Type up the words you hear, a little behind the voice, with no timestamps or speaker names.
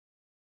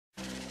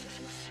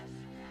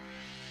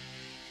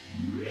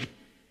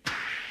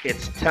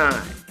It's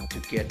time to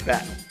get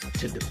back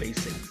to the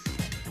basics.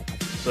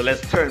 So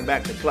let's turn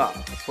back the clock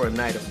for a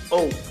night of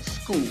old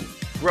school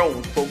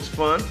grown folks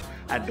fun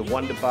at the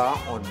Wonder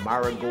Bar on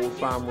Marigold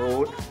Farm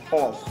Road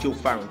off Joe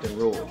Farrington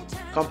Road.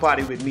 Come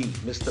party with me,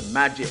 Mr.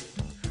 Magicc,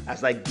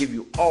 as I give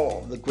you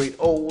all the great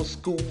old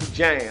school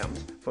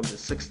jams from the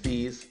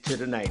 60s to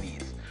the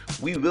 90s.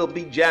 We will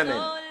be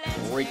jamming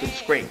Rake and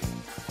Scrape,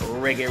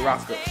 reggae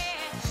rockers,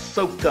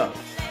 soca,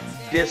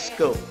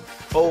 disco,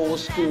 old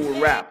school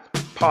rap,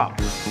 pop,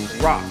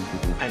 rock,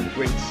 and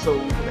great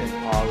soul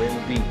and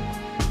R&B.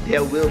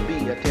 There will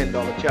be a $10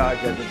 charge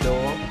at the door,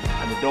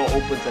 and the door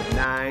opens at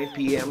 9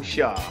 p.m.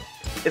 sharp.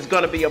 It's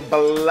gonna be a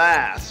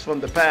blast from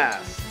the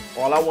past.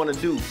 All I wanna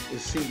do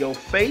is see your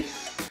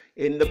face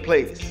in the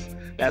place.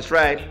 That's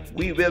right,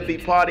 we will be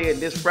partying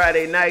this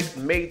Friday night,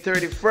 May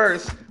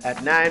 31st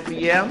at 9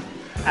 p.m.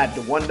 at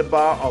the Wonder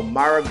Bar on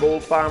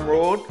Marigold Farm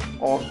Road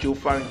off Joe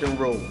Farrington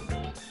Road.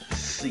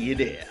 See you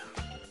there.